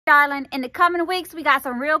Darling, in the coming weeks, we got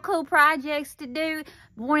some real cool projects to do.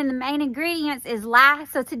 One of the main ingredients is lye.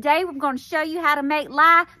 So today we're going to show you how to make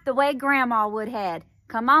lye the way Grandma would have.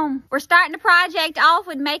 Come on. We're starting the project off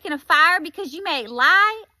with making a fire because you make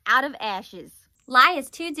lye out of ashes. Lye is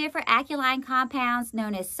two different alkaline compounds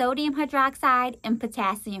known as sodium hydroxide and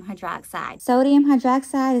potassium hydroxide. Sodium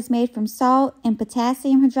hydroxide is made from salt and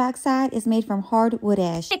potassium hydroxide is made from hardwood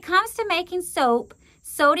ash. When it comes to making soap,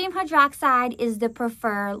 sodium hydroxide is the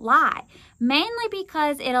preferred lye, mainly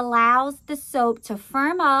because it allows the soap to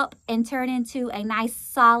firm up and turn into a nice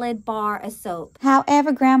solid bar of soap.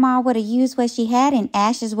 However, Grandma would have used what she had and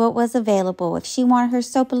ash is what was available. If she wanted her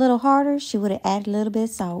soap a little harder, she would have added a little bit of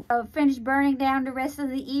salt. I'll finish burning down the rest of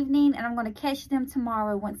the evening, and I'm going to catch them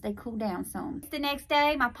tomorrow once they cool down some. The next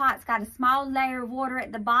day, my pot's got a small layer of water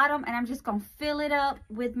at the bottom, and I'm just going to fill it up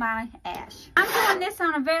with my ash. I'm doing this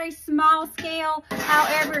on a very small scale.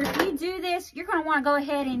 However, if you do this, you're going to want to go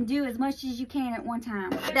ahead and do as much as you can at one time.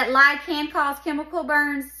 That lye can cause chemical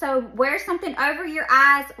burns, so wear something over your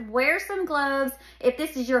eyes, wear some gloves. If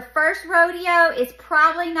this is your first rodeo, it's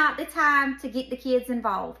probably not the time to get the kids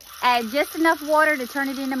involved. Add just enough water to turn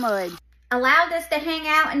it into mud. Allow this to hang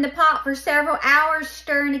out in the pot for several hours,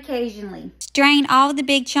 stirring occasionally. Strain all the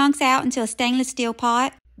big chunks out into a stainless steel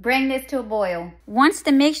pot. Bring this to a boil. Once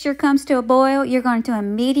the mixture comes to a boil, you're going to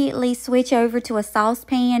immediately switch over to a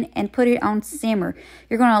saucepan and put it on simmer.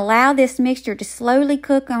 You're going to allow this mixture to slowly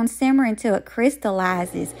cook on simmer until it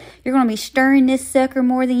crystallizes. You're going to be stirring this sucker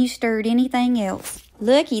more than you stirred anything else.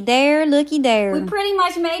 Looky there, looky there. We pretty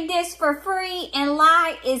much made this for free, and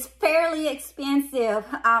lye is fairly expensive.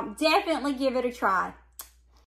 Definitely give it a try.